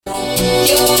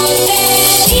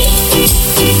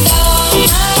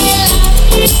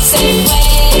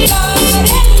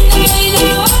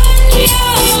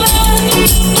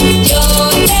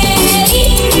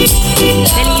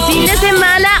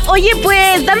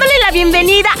dándole la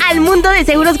bienvenida al mundo de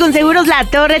seguros con Seguros La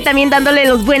Torre, también dándole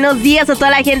los buenos días a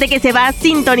toda la gente que se va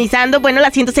sintonizando, bueno,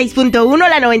 la 106.1,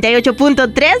 la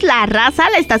 98.3, La Raza,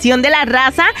 la estación de La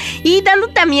Raza, y dando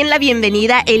también la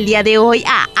bienvenida el día de hoy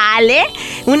a Ale,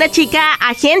 una chica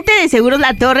agente de Seguros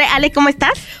La Torre. Ale, ¿cómo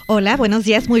estás? Hola, buenos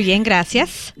días, muy bien,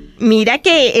 gracias. Mira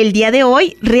que el día de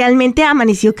hoy realmente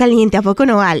amaneció caliente, ¿a poco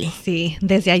no, Ale? Sí,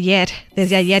 desde ayer sí.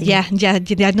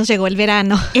 ya nos llegó el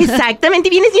verano. Exactamente,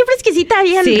 vienes bien fresquecita,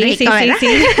 bien rico, ¿verdad? Sí.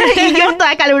 Y yo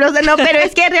toda calurosa, no, pero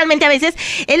es que realmente a veces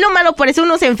es lo malo, por eso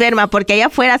uno se enferma, porque allá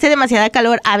afuera hace demasiada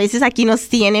calor, a veces aquí nos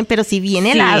tienen, pero si bien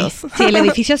helados. Sí, el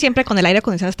edificio siempre con el aire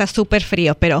acondicionado está súper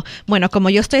frío, pero bueno, como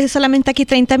yo estoy solamente aquí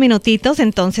 30 minutitos,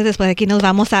 entonces después de aquí nos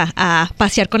vamos a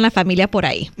pasear con la familia por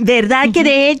ahí. ¿Verdad? Que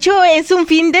de hecho es un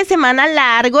fin de semana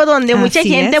largo donde mucha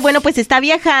gente, bueno, pues está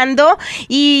viajando,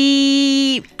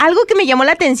 y algo que me llamó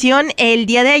la atención el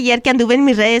día de ayer que anduve en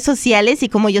mis redes sociales y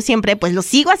como yo siempre pues los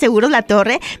sigo a Seguros La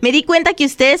Torre, me di cuenta que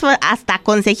ustedes hasta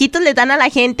consejitos les dan a la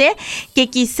gente que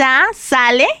quizá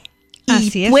sale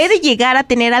y puede llegar a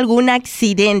tener algún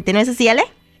accidente, ¿no es así, Ale?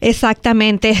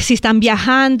 Exactamente, si están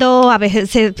viajando, a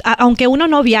veces, aunque uno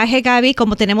no viaje, Gaby,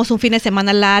 como tenemos un fin de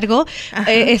semana largo,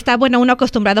 está bueno uno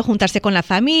acostumbrado a juntarse con la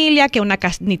familia, que una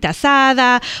carnita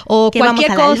asada o que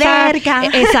cualquier cosa. La alberca.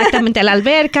 Exactamente, a la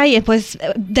alberca, y pues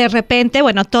de repente,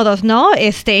 bueno, todos, ¿no?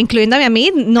 Incluyéndome a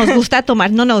mí, nos gusta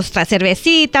tomarnos nuestra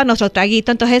cervecita, nuestro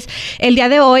traguito. Entonces, el día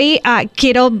de hoy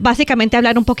quiero básicamente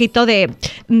hablar un poquito de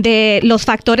los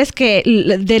factores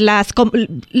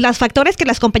las factores que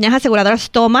las compañías aseguradoras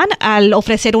toman al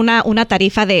ofrecer una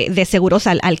tarifa de seguros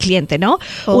al cliente, ¿no?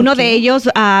 Okay. Uno de ellos,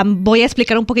 voy a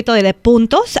explicar un poquito de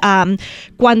puntos.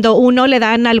 Cuando uno le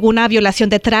dan alguna violación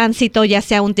de tránsito, ya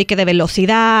sea un ticket de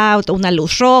velocidad, una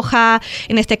luz roja,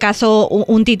 en este caso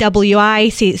un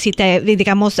DWI, si te,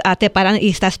 digamos, te paran y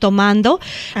estás tomando,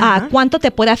 ¿cuánto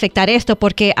te puede afectar esto?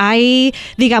 Porque hay,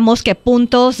 digamos, que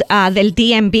puntos del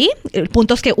DMV,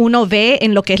 puntos que uno ve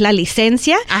en lo que es la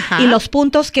licencia, y los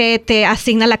puntos que te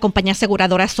asigna la compañía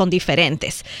aseguradora son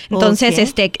diferentes.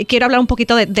 Entonces, quiero hablar un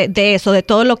poquito de eso, de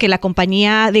todo lo que la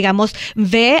compañía, digamos,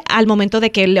 ve al momento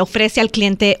de que le ofrece al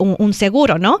cliente un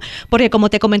seguro, ¿no? Porque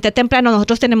como te comenté temprano,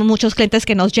 nosotros tenemos muchos clientes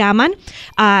que nos llaman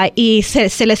y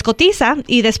se les cotiza,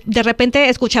 y de repente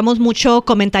escuchamos muchos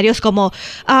comentarios como,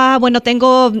 bueno,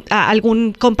 tengo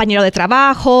algún compañero de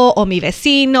trabajo o mi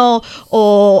vecino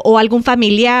o algún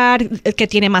familiar que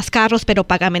tiene más carros pero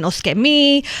paga menos que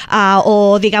mí,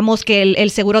 o digamos que el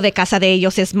seguro de casa de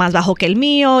ellos es más bajo que el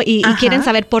mío, y quieren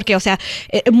saber por qué. O sea,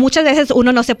 muchas veces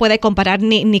uno no se puede comparar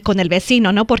ni con el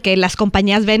vecino, ¿no? Porque las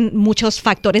compañías ven muchos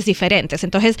factores diferentes.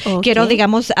 Entonces, quiero,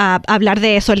 digamos, hablar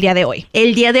de eso el día de hoy.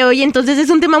 El día de hoy, entonces, es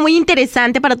un tema muy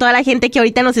interesante para toda la gente que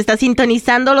ahorita nos está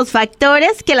sintonizando, los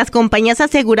factores que las compañías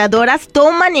aseguradoras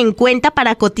toman en cuenta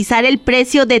para cotizar el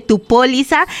precio de tu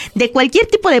póliza, de cualquier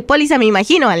tipo de póliza, me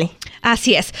imagino, Ale.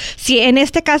 Así es. Sí, en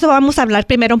este caso vamos a hablar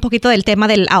primero un poquito del tema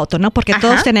del auto, ¿no? Porque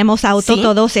todos tenemos auto,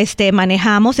 todos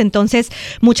manejamos, entonces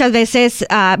muchas veces,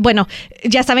 bueno,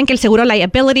 ya saben que el seguro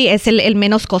liability es el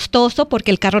menos costoso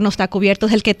porque el carro no está cubierto,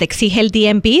 es el que te exige el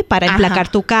DMV para emplacar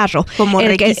tu carro. Como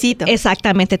requisito.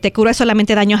 Exactamente, te cubre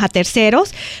solamente daños a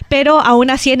terceros, pero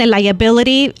aún así en el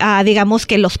liability, digamos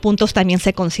que los puntos también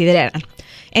se consideran.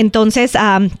 Entonces,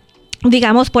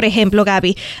 digamos, por ejemplo,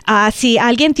 Gaby, si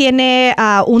alguien tiene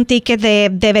un ticket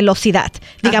de velocidad,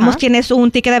 digamos, tienes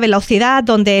un ticket de velocidad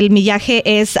donde el millaje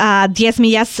es 10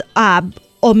 millas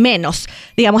o menos,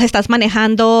 digamos, estás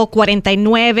manejando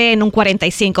 49 en un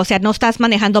 45, o sea, no estás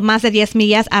manejando más de 10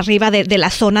 millas arriba de la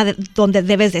zona donde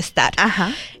debes de estar.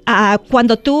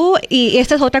 Cuando tú, y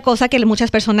esta es otra cosa que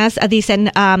muchas personas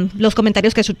dicen, los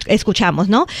comentarios que escuchamos,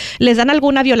 ¿no? Les dan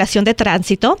alguna violación de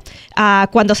tránsito,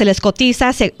 cuando se les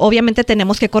cotiza, obviamente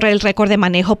tenemos que correr el récord de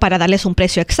manejo para darles un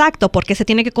precio exacto, porque se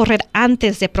tiene que correr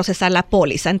antes de procesar la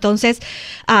póliza. Entonces,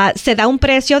 se da un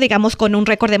precio, digamos, con un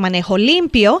récord de manejo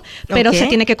limpio, pero se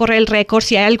tiene que correr el récord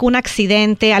si hay algún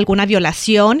accidente, alguna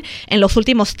violación en los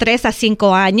últimos 3 a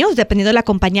 5 años, dependiendo de la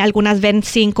compañía, algunas ven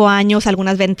 5 años,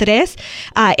 algunas ven 3.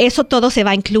 Eso todo se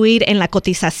va a incluir en la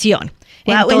cotización.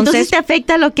 Wow, entonces te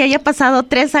afecta lo que haya pasado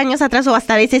 3 años atrás o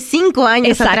hasta a veces 5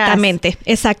 años atrás.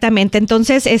 Exactamente.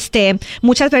 Entonces,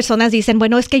 muchas personas dicen,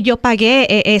 bueno, es que yo pagué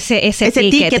ese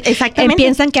ticket. Exactamente.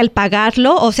 Piensan que al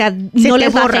pagarlo, o sea, no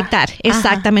les va a afectar.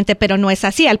 Exactamente, pero no es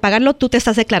así. Al pagarlo, tú te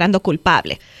estás declarando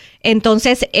culpable.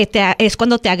 Entonces, es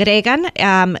cuando te agregan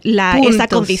esa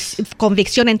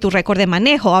convicción en tu récord de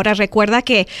manejo. Ahora, recuerda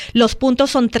que los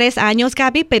puntos son 3 años,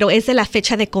 Gaby, pero es de la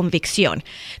fecha de convicción.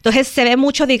 Entonces, se ve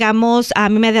mucho, digamos, a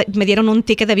mí me dieron un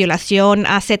ticket de violación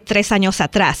hace 3 años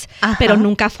atrás, pero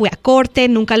nunca fui a corte,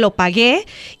 nunca lo pagué,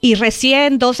 y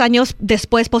recién 2 años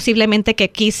después, posiblemente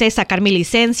que quise sacar mi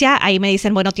licencia, ahí me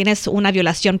dicen, bueno, tienes una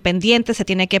violación pendiente, se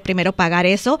tiene que primero pagar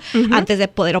eso antes de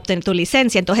poder obtener tu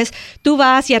licencia. Entonces, tú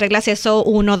vas y arreglas eso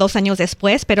 1 o 2 años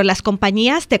después, pero las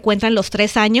compañías te cuentan los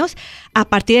 3 años a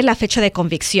partir de la fecha de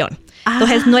convicción.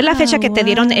 Entonces, no es la fecha que te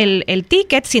dieron el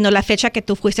ticket, sino la fecha que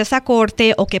tú fuiste a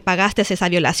corte o que pagaste esa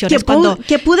violación.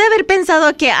 Que pude haber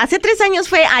pensado que hace 3 años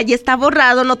fue, ya está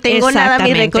borrado, no tengo nada,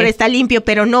 mi récord está limpio,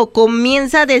 pero no,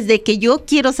 comienza desde que yo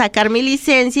quiero sacar mi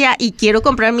licencia y quiero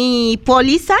comprar mi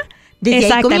póliza.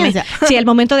 Exactamente. Sí, el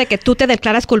momento de que tú te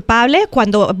declaras culpable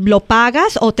cuando lo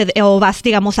pagas o vas,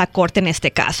 digamos, a corte en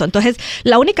este caso. Entonces,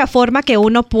 la única forma que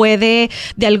uno puede,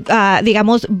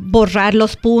 digamos, borrar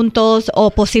los puntos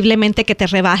o posiblemente que te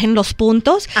rebajen los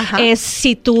puntos es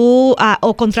si tú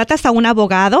o contratas a un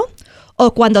abogado,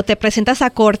 o cuando te presentas a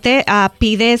corte,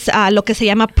 pides lo que se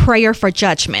llama prayer for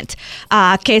judgment,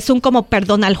 que es un como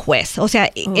perdón al juez. O sea,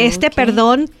 este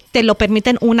perdón te lo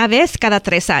permiten una vez cada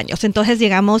 3 años. Entonces,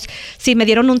 digamos, si me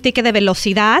dieron un ticket de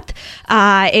velocidad,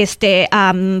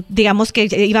 digamos que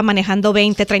iba manejando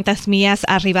 20, 30 millas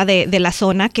arriba de la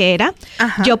zona que era,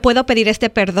 yo puedo pedir este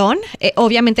perdón.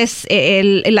 Obviamente,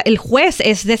 el juez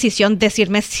es decisión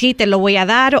decirme si te lo voy a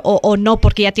dar o no,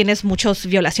 porque ya tienes muchas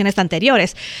violaciones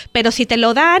anteriores. Pero si te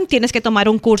lo dan, tienes que tomar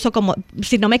un curso como,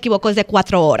 si no me equivoco, es de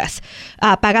 4 horas.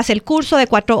 Pagas el curso de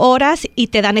 4 horas y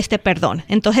te dan este perdón.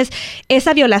 Entonces,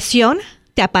 esa violación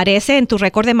te aparece en tu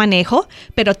récord de manejo,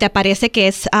 pero te aparece que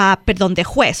es perdón de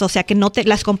juez, o sea que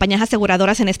las compañías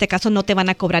aseguradoras en este caso no te van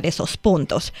a cobrar esos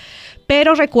puntos.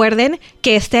 Pero recuerden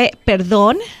que este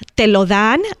perdón te lo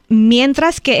dan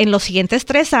mientras que en los siguientes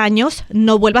 3 años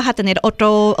no vuelvas a tener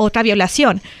otra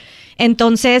violación.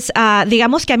 Entonces,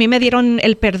 digamos que a mí me dieron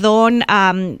el perdón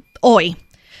hoy.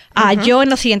 Yo en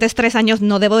los siguientes 3 años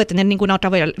no debo de tener ninguna otra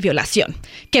violación.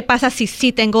 ¿Qué pasa si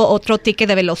sí tengo otro ticket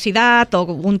de velocidad o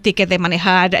un ticket de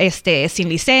manejar sin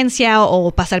licencia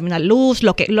o pasarme una luz,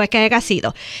 lo que haya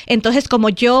sido? Entonces, como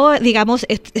yo, digamos,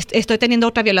 estoy teniendo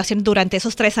otra violación durante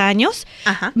esos 3 años,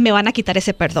 me van a quitar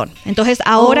ese perdón. Entonces,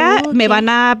 ahora me van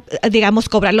a, digamos,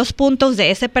 cobrar los puntos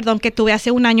de ese perdón que tuve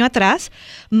hace 1 año atrás,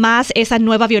 más esa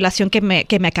nueva violación que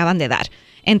me acaban de dar.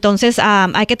 Entonces,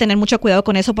 hay que tener mucho cuidado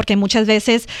con eso porque muchas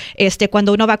veces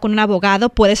cuando uno va con un abogado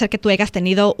puede ser que tú hayas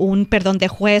tenido un perdón de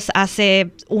juez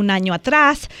hace 1 año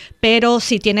atrás, pero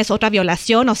si tienes otra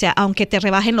violación, o sea, aunque te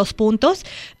rebajen los puntos,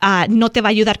 no te va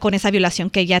a ayudar con esa violación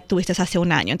que ya tuviste hace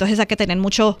 1 año. Entonces, hay que tener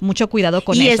mucho cuidado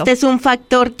con eso. Y este es un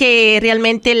factor que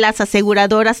realmente las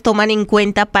aseguradoras toman en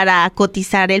cuenta para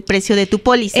cotizar el precio de tu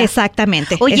póliza.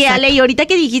 Exactamente. Oye, Ale, y ahorita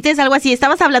que dijiste algo así,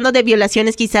 estabas hablando de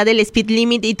violaciones quizá del speed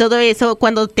limit y todo eso.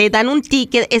 Cuando te dan un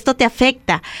ticket, esto te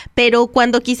afecta, pero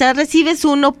cuando quizás recibes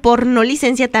uno por no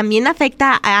licencia, ¿también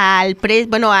afecta a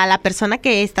la persona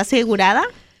que está asegurada?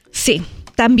 Sí.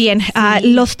 También,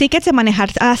 los tickets de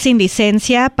manejar sin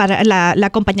licencia, para la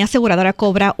compañía aseguradora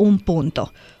cobra 1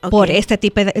 punto por este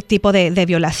tipo de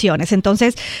violaciones.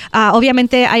 Entonces,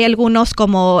 obviamente hay algunos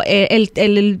como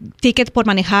el ticket por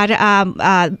manejar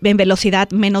en velocidad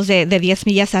menos de 10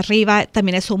 millas arriba,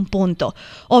 también es 1 punto.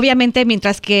 Obviamente,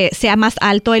 mientras que sea más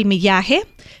alto el millaje,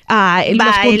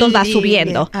 los puntos va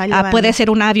subiendo. Puede ser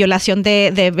una violación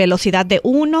de velocidad de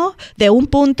 1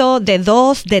 punto, de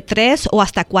 2, de 3 o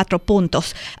hasta 4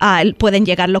 puntos. Pueden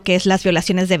llegar lo que es las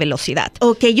violaciones de velocidad.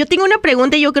 Ok, yo tengo una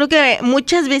pregunta. Yo creo que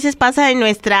muchas veces pasa en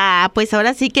nuestra, pues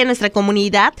ahora sí que en nuestra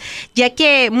comunidad, ya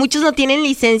que muchos no tienen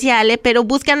licencia, Ale, pero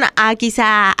buscan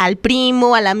quizá al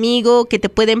primo, al amigo que te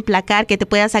puede emplacar, que te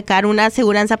pueda sacar una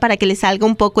aseguranza para que le salga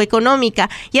un poco económica.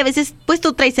 Y a veces, pues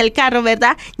tú traes el carro,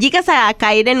 ¿verdad? Llegas a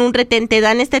caer en un retén, te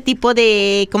dan este tipo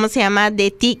de, ¿cómo se llama?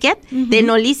 De ticket, de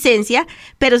no licencia,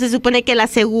 pero se supone que la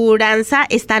aseguranza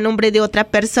está a nombre de otra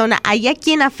persona. ¿Ahí a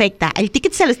quién afecta? El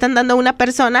ticket se lo están dando a una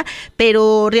persona,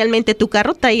 pero realmente tu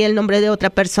carro trae el nombre de otra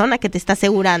persona que te está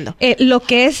asegurando. Lo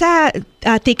que es a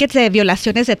tickets de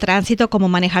violaciones de tránsito, como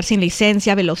manejar sin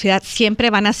licencia, velocidad, siempre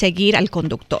van a seguir al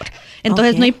conductor.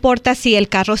 Entonces, no importa si el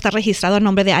carro está registrado a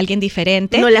nombre de alguien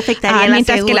diferente. No le afectaría la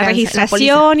mientras que la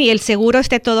registración y el seguro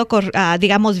esté todo,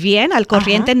 digamos, bien, al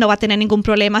corriente, no va a tener ningún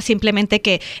problema, simplemente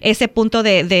que ese punto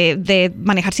de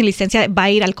manejar sin licencia va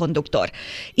a ir al conductor.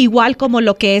 Igual como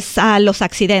lo que es los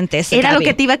accidentes. Era Gaby. Lo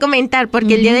que te iba a comentar,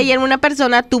 porque el día de ayer una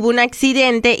persona tuvo un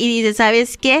accidente y dice,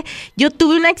 ¿sabes qué? Yo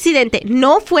tuve un accidente,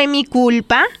 no fue mi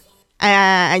culpa.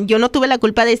 yo no tuve la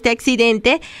culpa de este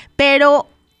accidente, pero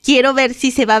quiero ver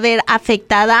si se va a ver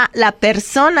afectada la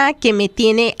persona que me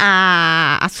tiene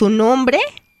a su nombre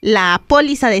la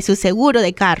póliza de su seguro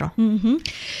de carro. Uh-huh.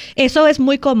 Eso es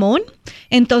muy común.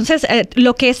 Entonces,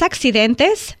 lo que es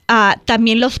accidentes,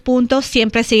 también los puntos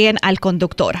siempre siguen al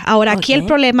conductor. Ahora, aquí el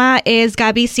problema es,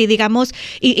 Gaby, si digamos,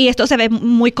 y esto se ve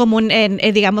muy común,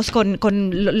 digamos, con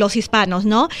los hispanos,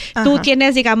 ¿no? Ajá. Tú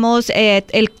tienes, digamos,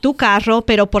 tu carro,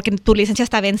 pero porque tu licencia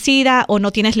está vencida o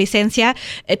no tienes licencia,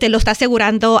 te lo está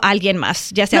asegurando alguien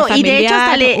más, ya sea familiar, y de hecho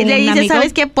hasta le dices, amigo.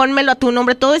 ¿Sabes qué? Pónmelo a tu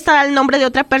nombre. Todo está al nombre de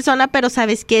otra persona, pero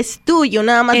sabes que es tuyo,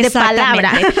 nada más de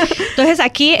palabra. Entonces,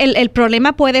 aquí el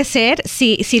problema puede ser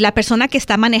si la persona que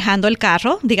está manejando el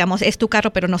carro, digamos, es tu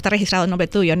carro, pero no está registrado el nombre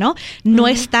tuyo, ¿no? No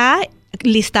está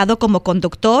listado como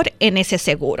conductor en ese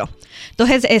seguro.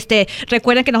 Entonces,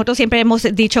 recuerden que nosotros siempre hemos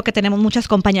dicho que tenemos muchas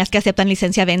compañías que aceptan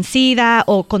licencia vencida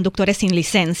o conductores sin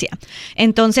licencia.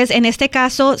 Entonces, en este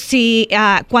caso, si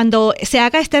cuando se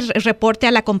haga este reporte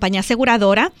a la compañía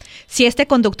aseguradora, si este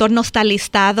conductor no está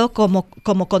listado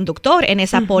como conductor en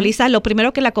esa póliza, lo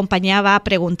primero que la compañía va a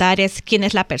preguntar es quién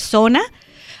es la persona,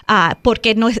 por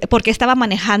qué estaba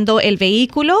manejando el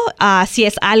vehículo, si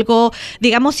es algo,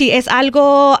 digamos, si es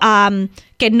algo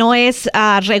que no es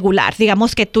regular,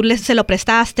 digamos que tú se lo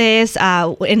prestaste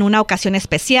en una ocasión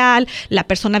especial, la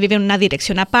persona vive en una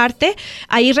dirección aparte,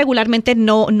 ahí regularmente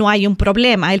no hay un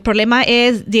problema. El problema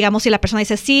es, digamos, si la persona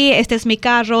dice, sí, este es mi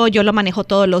carro, yo lo manejo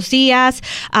todos los días,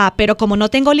 pero como no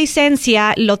tengo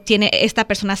licencia, lo tiene esta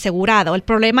persona asegurado. El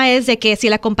problema es de que si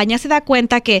la compañía se da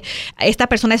cuenta que esta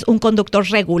persona es un conductor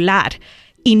regular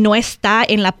y no está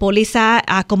en la póliza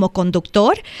como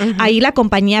conductor, ahí la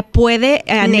compañía puede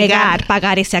negar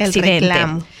pagar ese accidente.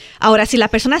 Ahora, si la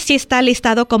persona sí está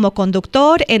listado como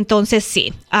conductor, entonces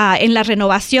sí. En la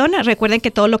renovación, recuerden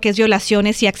que todo lo que es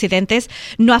violaciones y accidentes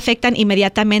no afectan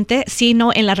inmediatamente,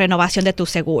 sino en la renovación de tu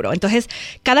seguro. Entonces,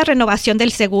 cada renovación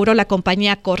del seguro, la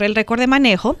compañía corre el récord de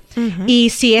manejo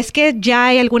y si es que ya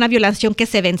hay alguna violación que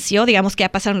se venció, digamos que ya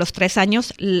pasaron los 3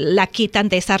 años, la quitan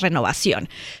de esa renovación.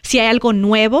 Si hay algo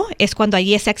nuevo, es cuando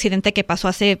hay ese accidente que pasó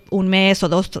hace 1 mes o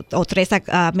 2 o 3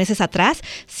 meses atrás,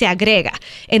 se agrega.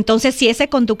 Entonces, si ese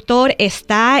conductor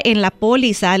está en la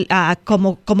póliza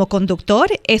como conductor,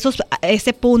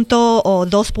 ese punto o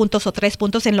 2 puntos o 3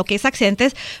 puntos en lo que es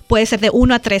accidentes puede ser de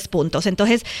 1 a 3 puntos.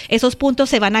 Entonces, esos puntos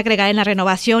se van a agregar en la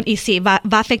renovación y sí, va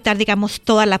a afectar, digamos,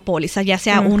 toda la póliza, ya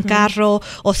sea un carro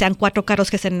o sean 4 carros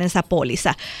que estén en esa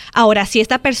póliza. Ahora, si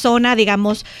esta persona,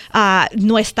 digamos,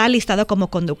 no está listado como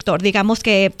conductor, digamos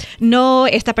que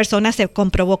esta persona se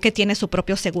comprobó que tiene su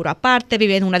propio seguro aparte,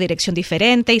 vive en una dirección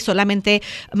diferente y solamente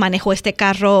manejó este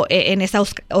carro en esa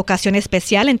ocasión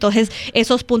especial, entonces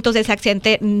esos puntos de ese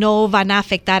accidente no van a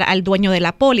afectar al dueño de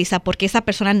la póliza porque esa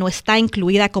persona no está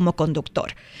incluida como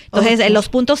conductor. Entonces, los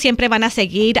puntos siempre van a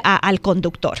seguir al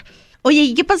conductor. Oye,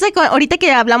 ¿y qué pasa ahorita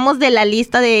que hablamos de la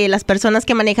lista de las personas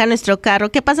que manejan nuestro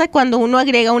carro? ¿Qué pasa cuando uno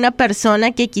agrega a una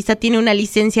persona que quizá tiene una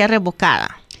licencia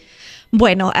revocada?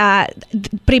 Bueno,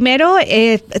 primero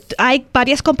hay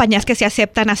varias compañías que se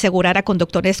aceptan asegurar a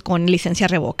conductores con licencia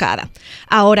revocada.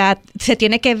 Ahora, se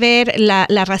tiene que ver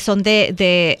la razón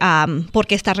de por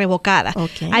qué está revocada.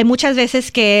 Hay muchas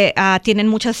veces que tienen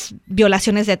muchas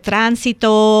violaciones de tránsito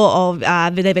o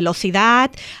de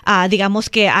velocidad, digamos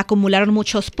que acumularon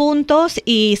muchos puntos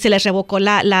y se les revocó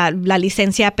la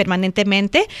licencia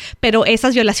permanentemente, pero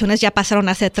esas violaciones ya pasaron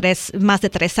hace más de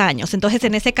 3 años. Entonces,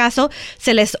 en ese caso,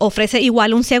 se les ofrece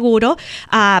igual un seguro,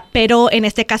 pero en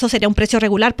este caso sería un precio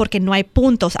regular porque no hay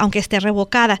puntos, aunque esté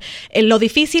revocada. Lo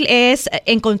difícil es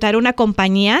encontrar una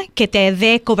compañía que te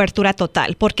dé cobertura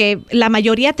total, porque la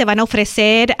mayoría te van a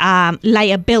ofrecer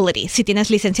liability, si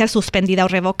tienes licencia suspendida o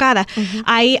revocada.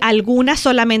 Hay algunas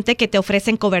solamente que te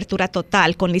ofrecen cobertura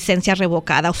total con licencia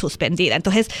revocada o suspendida.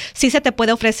 Entonces, sí se te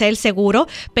puede ofrecer el seguro,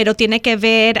 pero tiene que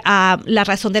ver la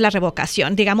razón de la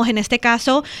revocación. Digamos, en este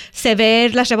caso, se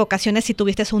ve las revocaciones si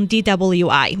tuviste un DWI,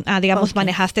 digamos,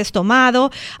 manejaste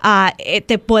tomado,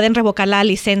 te pueden revocar la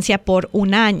licencia por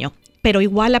 1 año, pero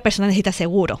igual la persona necesita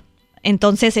seguro.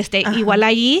 Entonces, igual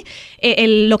allí,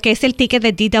 lo que es el ticket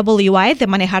de DWI de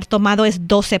manejar tomado es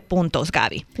 12 puntos,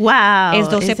 Gaby. ¡Wow! Es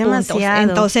 12 puntos. Demasiado.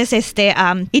 Entonces,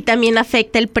 y también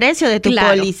afecta el precio de tu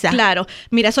póliza. Claro.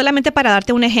 Mira, solamente para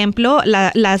darte un ejemplo,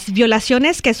 las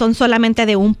violaciones que son solamente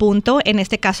de 1 punto, en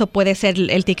este caso puede ser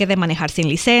el ticket de manejar sin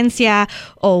licencia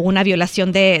o una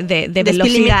violación de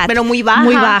velocidad. Pero muy baja.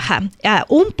 Muy baja.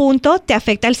 1 punto te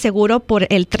afecta el seguro por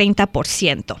el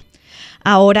 30%.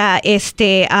 Ahora,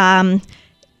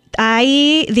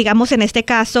 hay, digamos, en este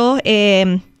caso,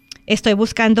 estoy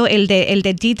buscando el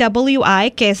de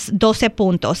DWI, que es 12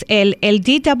 puntos. El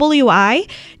DWI,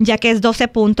 ya que es 12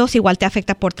 puntos, igual te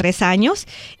afecta por 3 años.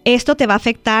 Esto te va a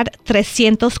afectar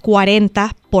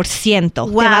 340%.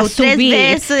 Wow, te va a subir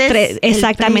 3 veces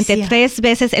exactamente, el precio. 3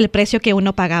 veces el precio que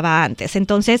uno pagaba antes.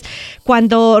 Entonces,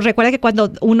 recuerda que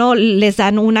cuando uno les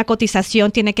dan una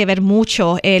cotización, tiene que ver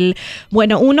mucho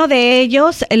uno de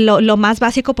ellos, lo más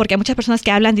básico, porque hay muchas personas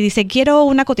que hablan y dicen, quiero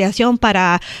una cotización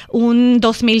para un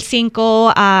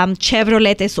 2005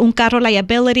 Chevrolet, es un carro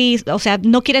liability, o sea,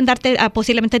 no quieren darte,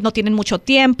 posiblemente no tienen mucho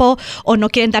tiempo o no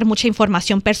quieren dar mucha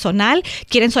información personal,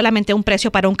 quieren solamente un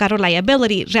precio para un carro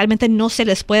liability. Realmente no se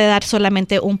les puede dar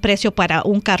solamente un precio para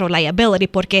un carro liability,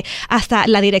 porque hasta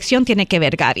la dirección tiene que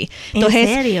ver, Gaby. Entonces,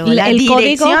 ¿en serio? el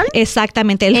código,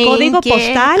 exactamente, el código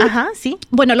postal. Ajá, sí.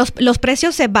 Bueno, los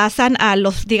precios se basan a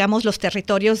los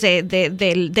territorios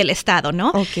del estado, ¿no?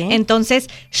 Okay. Entonces,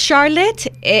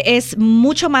 Charlotte es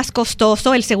mucho más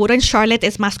costoso, el seguro en Charlotte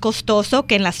es más costoso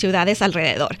que en las ciudades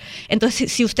alrededor.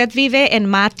 Entonces, si usted vive en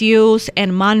Matthews,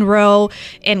 en Monroe,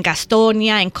 en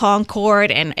Gastonia, en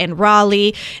Concord, en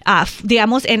Raleigh,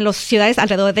 digamos, en las ciudades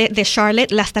alrededor de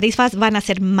Charlotte, las tarifas van a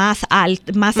ser más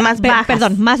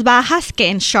bajas que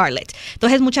en Charlotte.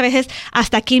 Entonces, muchas veces,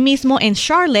 hasta aquí mismo en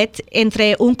Charlotte,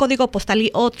 entre un código postal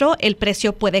y otro, el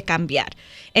precio puede cambiar.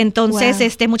 Entonces,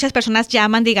 wow, muchas personas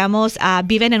llaman, digamos,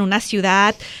 viven en una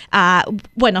ciudad, hay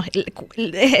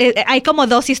como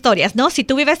 2 historias, ¿no? Si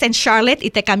tú vives en Charlotte y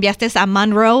te cambiaste a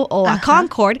Monroe o a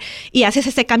Concord y haces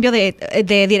ese cambio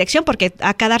de dirección, porque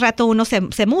a cada rato uno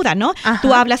se muda, ¿no? Ajá.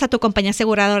 Tú hablas a tu compañía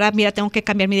aseguradora, mira, tengo que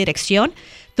cambiar mi dirección.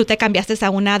 Tú te cambiaste a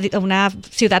una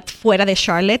ciudad fuera de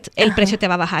Charlotte, el precio te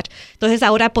va a bajar. Entonces,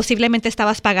 ahora posiblemente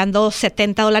estabas pagando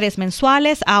 $70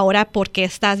 mensuales, ahora porque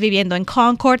estás viviendo en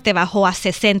Concord te bajó a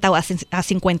 60 o a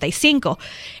 55.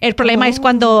 El problema es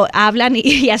cuando hablan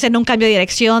y hacen un cambio de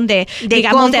dirección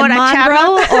digamos, de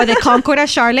Monroe o de Concord a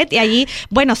Charlotte, y allí,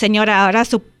 bueno, señora, ahora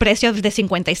su precio de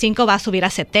 55 va a subir a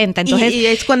 70. Entonces, y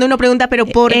es cuando uno pregunta, ¿pero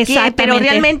por qué? Pero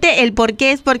realmente el por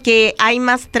qué es porque hay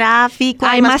más tráfico,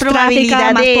 hay más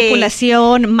probabilidad más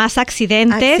población, más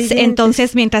accidentes.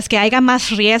 Entonces, mientras que haya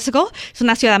más riesgo, es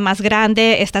una ciudad más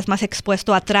grande, estás más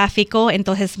expuesto a tráfico,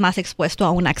 entonces más expuesto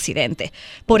a un accidente.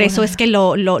 Por eso es que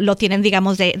lo tienen,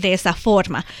 digamos, de esa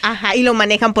forma. Ajá, y lo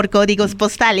manejan por códigos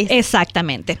postales.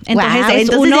 Exactamente. Entonces,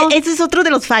 ese es otro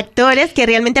de los factores que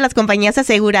realmente las compañías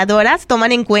aseguradoras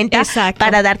toman en cuenta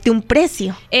para darte un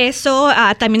precio. Eso,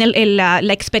 también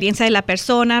la experiencia de la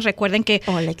persona. Recuerden que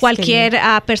cualquier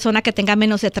persona que tenga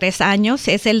menos de 3 años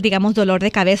es el, digamos, dolor de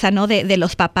cabeza, ¿no? De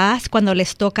los papás cuando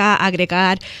les toca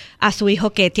agregar a su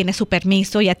hijo que tiene su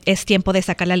permiso y es tiempo de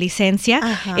sacar la licencia.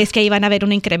 Ajá. Es que ahí van a ver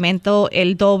un incremento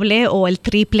el doble o el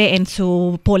triple en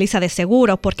su póliza de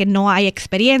seguro porque no hay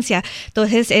experiencia.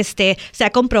 Entonces, se ha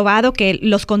comprobado que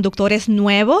los conductores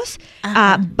nuevos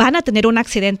van a tener un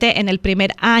accidente en el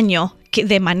primer año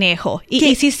de manejo.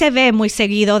 Y sí se ve muy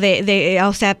seguido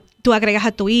o sea, tú agregas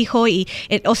a tu hijo y,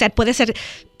 o sea, puede ser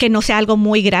que no sea algo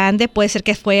muy grande, puede ser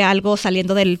que fue algo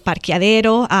saliendo del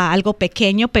parqueadero a algo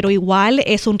pequeño, pero igual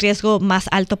es un riesgo más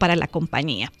alto para la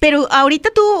compañía. Pero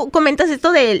ahorita tú comentas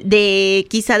esto de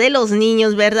quizá de los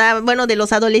niños, ¿verdad? Bueno, de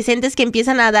los adolescentes que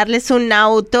empiezan a darles un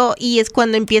auto y es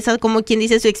cuando empieza, como quien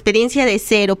dice, su experiencia de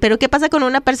cero. Pero ¿qué pasa con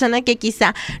una persona que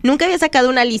quizá nunca había sacado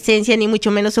una licencia, ni mucho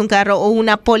menos un carro o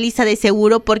una póliza de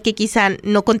seguro porque quizá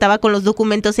no contaba con los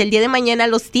documentos, el día de mañana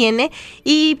los tiene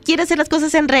y quiere hacer las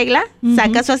cosas en regla,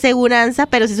 saca su aseguranza,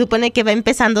 pero se supone que va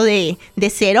empezando de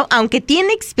cero, aunque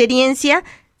tiene experiencia?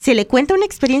 ¿Se le cuenta una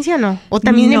experiencia o no? ¿O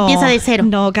también empieza de cero?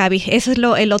 No, Gaby, eso es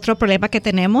el otro problema que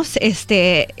tenemos.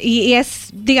 Y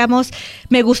es, digamos,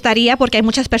 me gustaría, porque hay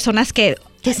muchas personas que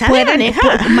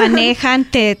manejan,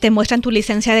 te muestran tu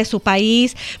licencia de su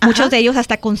país. Muchos de ellos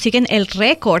hasta consiguen el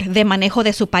récord de manejo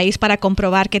de su país para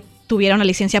comprobar que tuvieron la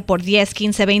licencia por 10,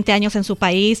 15, 20 años en su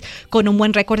país con un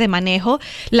buen récord de manejo.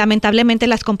 Lamentablemente,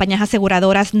 las compañías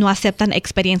aseguradoras no aceptan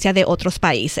experiencia de otros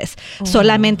países,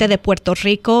 solamente de Puerto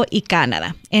Rico y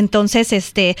Canadá. Entonces,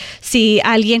 si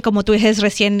alguien, como tú dices,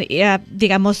 recién,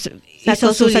 digamos,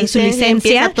 hizo su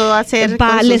licencia,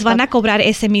 les van a cobrar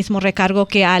ese mismo recargo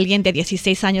que a alguien de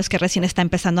 16 años que recién está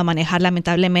empezando a manejar,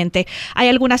 lamentablemente. Hay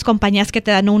algunas compañías que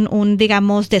te dan un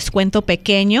digamos, descuento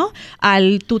pequeño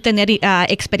al tú tener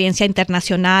experiencia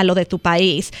internacional o de tu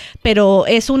país, pero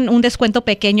es un descuento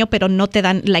pequeño, pero no te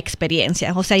dan la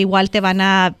experiencia. O sea, igual te van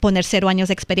a poner 0 años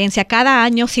de experiencia. Cada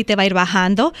año sí te va a ir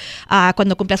bajando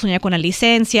cuando cumplas un año con la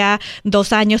licencia,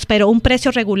 2 años, pero un precio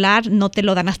regular no te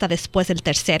lo dan hasta después del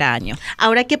 3er año. año.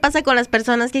 Ahora, ¿qué pasa con las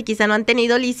personas que quizá no han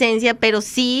tenido licencia, pero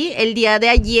sí el día de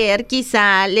ayer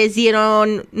quizá les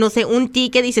dieron, no sé, un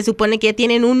ticket y se supone que ya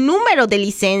tienen un número de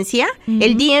licencia?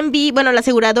 El DMV, bueno, la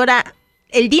aseguradora...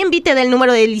 El DMV te da el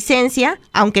número de licencia,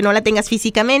 aunque no la tengas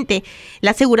físicamente.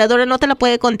 ¿La aseguradora no te la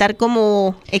puede contar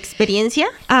como experiencia?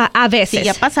 A veces. Si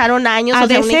ya pasaron años, o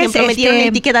sea, un ejemplo, me dieron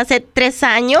el ticket hace 3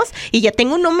 años y ya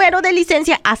tengo un número de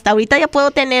licencia, hasta ahorita ya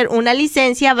puedo tener una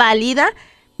licencia válida.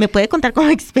 ¿Me puede contar como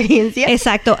experiencia?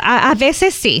 Exacto. A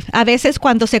veces sí. A veces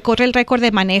cuando se corre el récord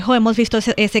de manejo, hemos visto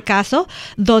ese caso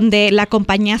donde la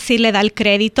compañía sí le da el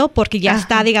crédito porque ya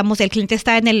está, digamos, el cliente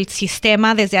está en el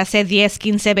sistema desde hace 10,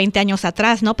 15, 20 años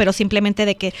atrás, ¿no? Pero simplemente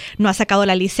de que no ha sacado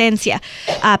la licencia.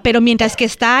 Pero mientras que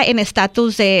está en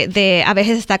estatus a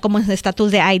veces está como en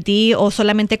estatus de ID o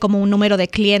solamente como un número de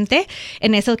cliente,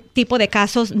 en ese tipo de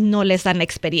casos no les dan la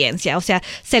experiencia. O sea,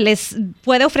 se les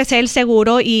puede ofrecer el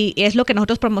seguro y es lo que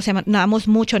nosotros promocionamos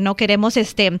mucho, no queremos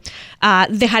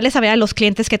dejarles saber a los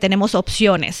clientes que tenemos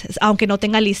opciones, aunque no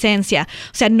tenga licencia.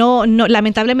 O sea, no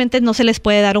lamentablemente no se les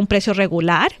puede dar un precio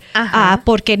regular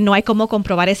porque no hay cómo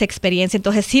comprobar esa experiencia.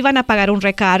 Entonces sí van a pagar un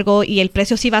recargo y el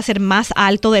precio sí va a ser más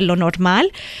alto de lo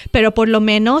normal, pero por lo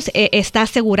menos está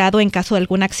asegurado en caso de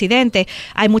algún accidente.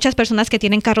 Hay muchas personas que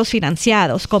tienen carros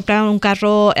financiados, compran un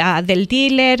carro del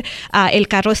dealer, el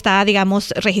carro está, digamos,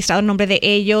 registrado en nombre de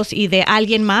ellos y de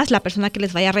alguien más, la persona que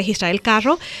les vaya a registrar el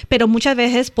carro, pero muchas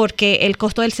veces porque el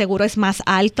costo del seguro es más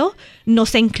alto, no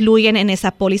se incluyen en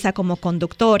esa póliza como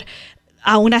conductor.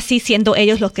 Aún así siendo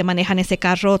ellos los que manejan ese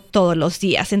carro todos los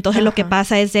días. Entonces lo que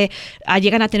pasa es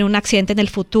llegan a tener un accidente en el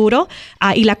futuro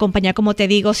y la compañía, como te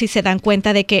digo, si se dan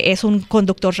cuenta de que es un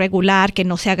conductor regular que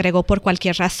no se agregó por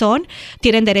cualquier razón,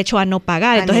 tienen derecho a no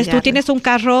pagar. Entonces tú tienes un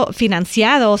carro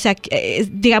financiado, o sea,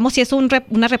 digamos si es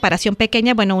una reparación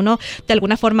pequeña, bueno, uno de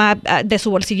alguna forma de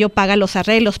su bolsillo paga los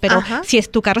arreglos, pero si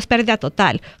es tu carro es pérdida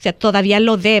total, o sea, todavía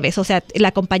lo debes, o sea,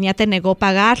 la compañía te negó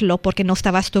pagarlo porque no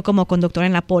estabas tú como conductor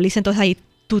en la póliza, entonces ahí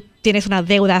tú tienes una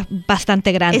deuda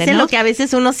bastante grande, Eso es lo que a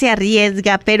veces uno se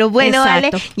arriesga, pero bueno, Ale,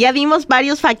 ya vimos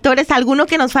varios factores. ¿Alguno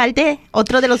que nos falte?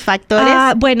 ¿Otro de los factores?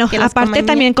 Bueno, aparte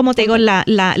también, como te digo, la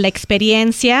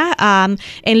experiencia,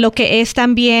 en lo que es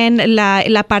también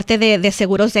la parte de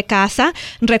seguros de casa,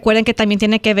 recuerden que también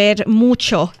tiene que ver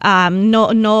mucho, la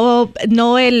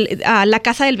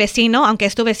casa del vecino, aunque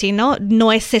es tu vecino,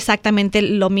 no es exactamente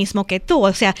lo mismo que tú,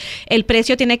 o sea, el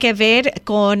precio tiene que ver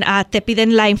con, te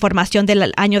piden la información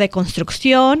del año de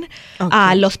construcción,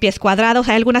 los pies cuadrados.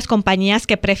 Hay algunas compañías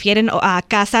que prefieren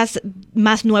casas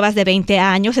más nuevas de 20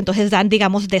 años, entonces dan,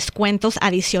 digamos, descuentos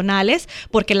adicionales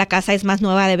porque la casa es más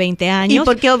nueva de 20 años. Y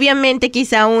porque obviamente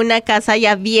quizá una casa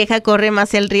ya vieja corre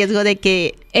más el riesgo de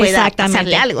que pueda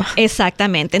pasarle algo.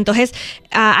 Exactamente. Entonces,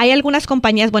 hay algunas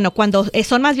compañías, bueno, cuando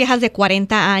son más viejas de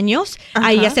 40 años,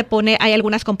 ahí ya hay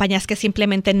algunas compañías que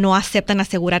simplemente no aceptan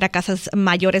asegurar a casas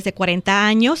mayores de 40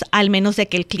 años, al menos de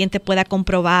que el cliente pueda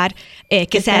comprobar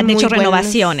que se han hecho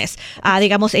renovaciones.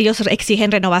 Digamos, ellos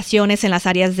exigen renovaciones en las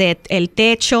áreas del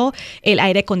techo, el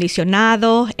aire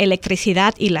acondicionado,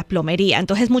 electricidad y la plomería.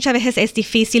 Entonces, muchas veces es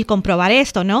difícil comprobar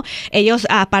esto, ¿no? Ellos,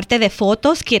 aparte de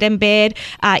fotos, quieren ver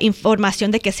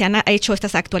información de que se han hecho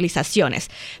estas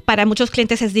actualizaciones. Para muchos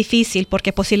clientes es difícil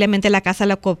porque posiblemente la casa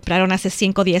la compraron hace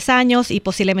 5 o 10 años y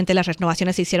posiblemente las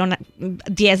renovaciones se hicieron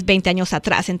 10, 20 años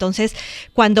atrás. Entonces,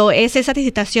 cuando es esa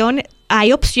licitación,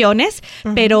 hay opciones,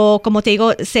 pero como te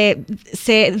digo,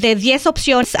 de 10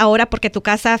 opciones ahora, porque tu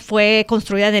casa fue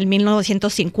construida en el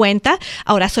 1950,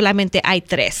 ahora solamente hay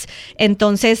 3.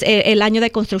 Entonces, el año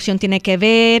de construcción tiene que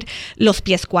ver, los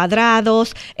pies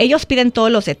cuadrados, ellos piden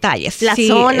todos los detalles. La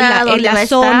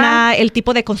zona, el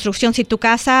tipo de construcción. Si tu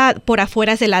casa por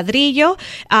afuera es de ladrillo,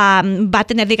 va a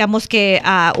tener, digamos que,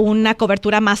 una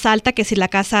cobertura más alta que si la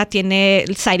casa tiene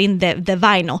el siding de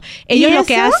vinyl. Ellos lo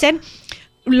que hacen...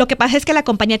 Lo que pasa es que la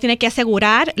compañía tiene que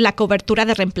asegurar la cobertura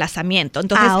de reemplazamiento.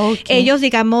 Entonces, ellos,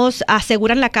 digamos,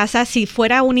 aseguran la casa. Si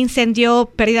fuera un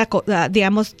incendio, pérdida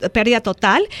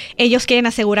total, ellos quieren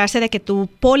asegurarse de que tu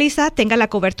póliza tenga la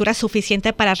cobertura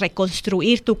suficiente para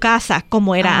reconstruir tu casa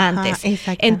como era antes.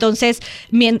 Exacto. Entonces,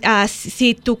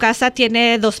 si tu casa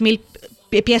tiene 2,000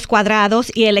 pies cuadrados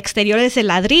y el exterior es de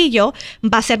ladrillo,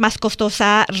 va a ser más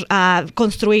costosa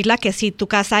construirla que si tu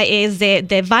casa es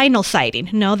de vinyl siding,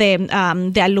 ¿no?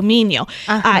 De aluminio.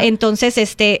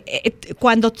 Entonces,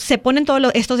 cuando se ponen todos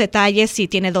estos detalles, si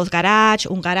tiene un garage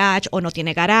o no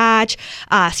tiene garage,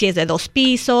 si es de 2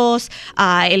 pisos,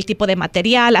 el tipo de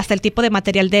material, hasta el tipo de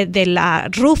material de la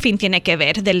roofing tiene que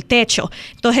ver, del techo.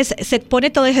 Entonces, se pone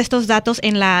todos estos datos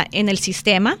en el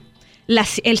sistema.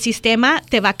 el sistema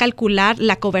te va a calcular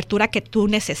la cobertura que tú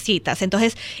necesitas.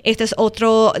 Entonces, este es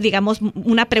otro, digamos,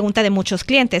 una pregunta de muchos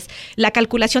clientes. La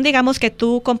calculación, digamos que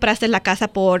tú compraste la casa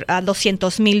por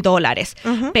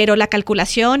 $200,000, pero la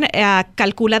calculación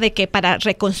calcula de que para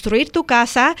reconstruir tu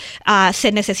casa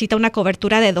se necesita una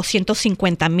cobertura de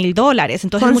 $250,000.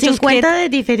 Entonces, con muchos 50 de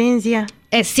diferencia.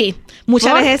 Sí,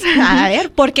 muchas veces,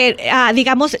 porque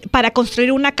digamos, para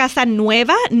construir una casa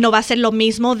nueva no va a ser lo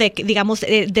mismo de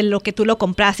lo que tú lo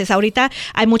compraste. Ahorita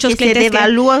hay muchos clientes que se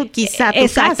devalúa quizá tu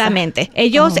exactamente. casa.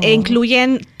 Ellos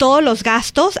incluyen todos los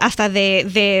gastos hasta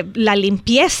de la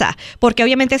limpieza, porque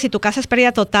obviamente si tu casa es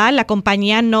pérdida total, la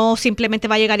compañía no simplemente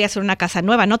va a llegar y hacer una casa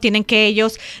nueva, ¿no? Tienen que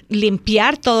ellos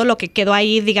limpiar todo lo que quedó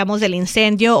ahí, digamos, del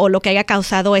incendio o lo que haya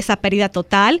causado esa pérdida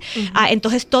total.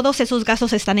 Entonces, todos esos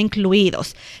gastos están incluidos.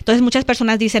 Entonces, muchas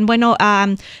personas dicen, bueno,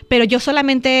 pero yo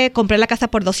solamente compré la casa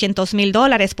por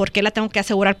 $200,000, ¿por qué la tengo que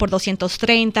asegurar por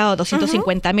 230 o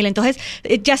 250,000? Entonces,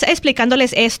 ya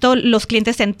explicándoles esto, los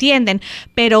clientes entienden,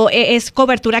 pero es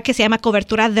cobertura que se llama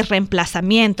cobertura de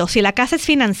reemplazamiento. Si la casa es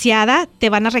financiada,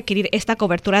 te van a requerir esta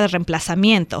cobertura de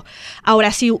reemplazamiento.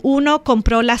 Ahora, si uno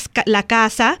compró la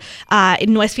casa,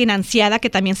 no es financiada, que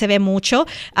también se ve mucho,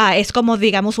 es como,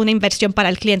 digamos, una inversión para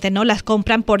el cliente, ¿no? Las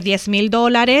compran por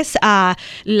 $10,000,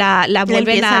 la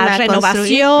vuelven a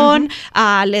renovación,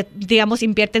 digamos,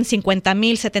 invierten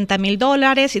 $50,000,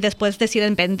 $70,000 y después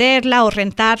deciden venderla o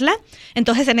rentarla.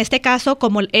 Entonces, en este caso,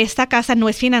 como esta casa no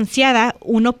es financiada,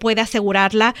 uno puede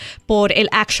asegurarla por el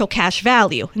actual cash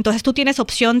value. Entonces, tú tienes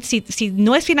opción, si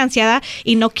no es financiada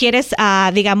y no quieres,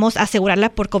 digamos, asegurarla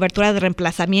por cobertura de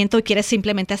reemplazamiento y quieres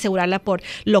simplemente asegurarla por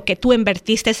lo que tú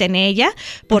invertiste en ella,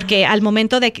 porque al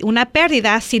momento de una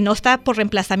pérdida, si no está por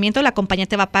reemplazamiento, la compañía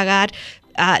te va a pagar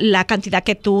la cantidad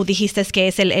que tú dijiste que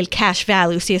es el cash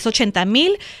value. Si es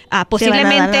 80,000,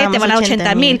 posiblemente te van a dar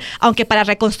 80,000, aunque para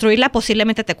reconstruirla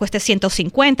posiblemente te cueste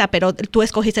 150, pero tú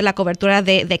escogiste la cobertura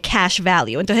de cash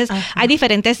value. Entonces, hay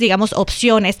diferentes, digamos,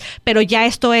 opciones, pero ya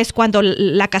esto es cuando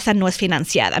la casa no es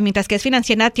financiada. Mientras que es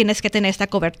financiada, tienes que tener esta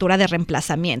cobertura de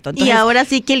reemplazamiento. Entonces, y ahora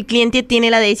sí que el cliente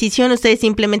tiene la decisión, ustedes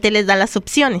simplemente les dan las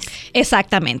opciones.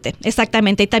 Exactamente. Y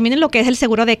también en lo que es el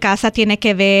seguro de casa tiene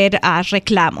que ver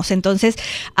reclamos. Entonces,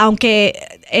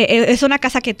 aunque es una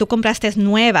casa que tú compraste es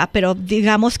nueva, pero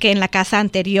digamos que en la casa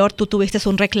anterior tú tuviste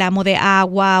un reclamo de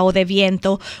agua o de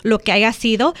viento, lo que haya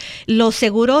sido, los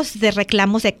seguros de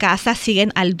reclamos de casa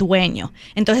siguen al dueño.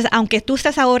 Entonces, aunque tú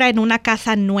estás ahora en una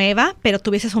casa nueva, pero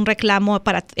tuvieses un reclamo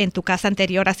en tu casa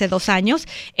anterior hace 2 años,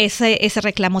 ese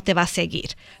reclamo te va a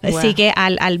seguir. Wow. Sigue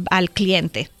al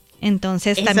cliente.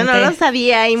 Entonces, eso también no lo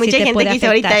sabía y mucha gente que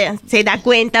ahorita se da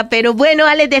cuenta, pero bueno,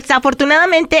 Ale,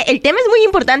 desafortunadamente el tema es muy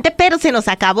importante, pero se nos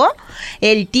acabó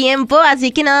el tiempo,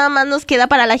 así que nada más nos queda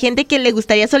para la gente que le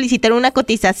gustaría solicitar una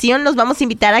cotización, los vamos a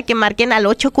invitar a que marquen al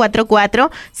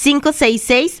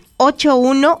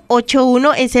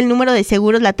 844-566-8181 es el número de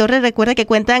Seguros La Torre. Recuerda que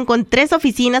cuentan con 3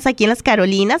 oficinas aquí en Las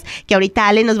Carolinas, que ahorita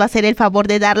Ale nos va a hacer el favor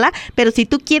de darla, pero si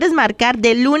tú quieres marcar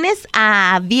de lunes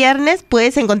a viernes,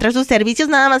 puedes encontrar sus servicios,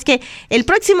 nada más que el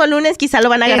próximo lunes quizá lo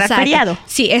van a agarrar feriado.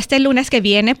 Sí, este lunes que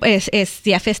viene pues, es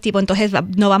día festivo, entonces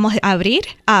no vamos a abrir,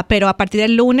 pero a partir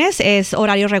del lunes es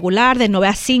horario regular de 9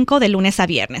 a 5 de lunes a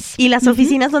viernes. ¿Y las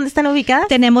oficinas dónde están ubicadas?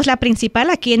 Tenemos la principal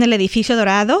aquí en el edificio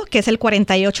dorado, que es el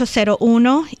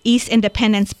 4801 East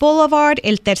Independence Boulevard,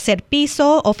 el 3er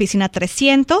piso, oficina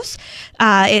 300.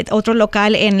 Otro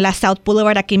local en la South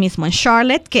Boulevard, aquí mismo en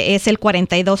Charlotte, que es el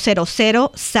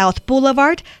 4200 South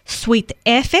Boulevard, Suite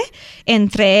F,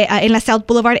 en la South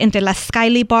Boulevard, entre la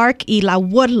Skyley Park y la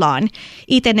Woodlawn.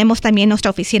 Y tenemos también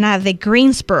nuestra oficina de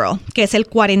Greensboro, que es el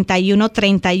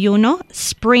 4131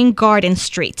 Spring Garden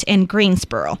Street, en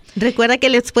Greensboro. Recuerda que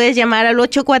les puedes llamar al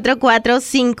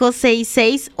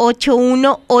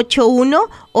 844-566-8181,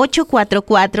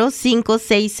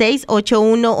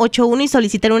 844-566-8181 y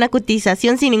solicitar una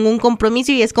cotización sin ningún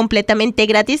compromiso y es completamente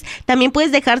gratis. También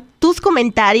puedes dejar tus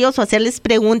comentarios o hacerles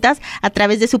preguntas a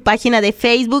través de su página de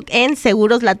Facebook en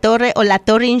Seguros La Torre o La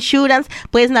Torre Insurance.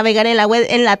 Puedes navegar en la web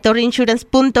en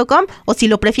latorreinsurance.com o si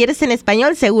lo prefieres en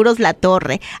español, Seguros La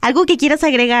Torre. ¿Algo que quieras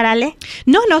agregar, Ale?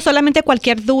 No, solamente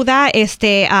cualquier duda,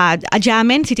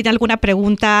 llamen si tienen alguna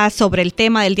pregunta sobre el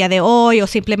tema del día de hoy o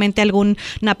simplemente alguna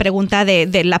pregunta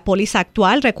de de la póliza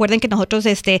actual. Recuerden que nosotros,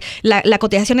 la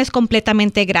cotización es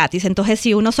completamente gratis. Entonces,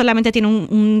 si uno solamente tiene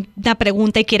una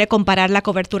pregunta y quiere comparar la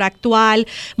cobertura actual,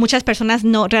 muchas personas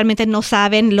realmente no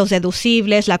saben los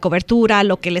deducibles, la cobertura,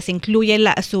 lo que les incluye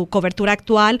su cobertura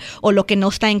actual o lo que no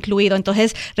está incluido.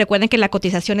 Entonces, recuerden que la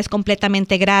cotización es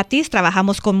completamente gratis.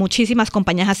 Trabajamos con muchísimas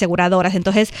compañías aseguradoras.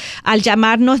 Entonces, al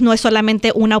llamarnos, no es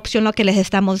solamente una opción lo que les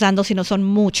estamos dando, sino son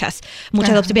muchas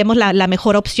opciones. Vemos la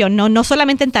mejor opción, no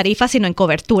solamente en tarifa, sino en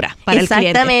cobertura para el cliente.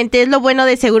 Exactamente, es lo bueno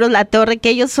de Seguros La Torre, que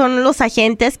ellos son los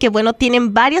agentes que,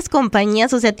 tienen varias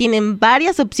compañías, o sea, tienen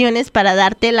varias opciones para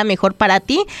darte la mejor para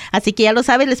ti. Así que ya lo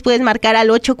sabes, les puedes marcar al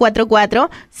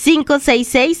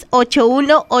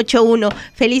 844-566-8181.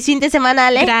 Feliz fin de semana,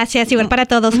 Ale. Gracias, igual para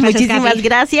todos. Gracias, muchísimas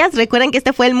gracias. Recuerden que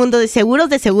este fue el Mundo de Seguros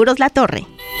La Torre.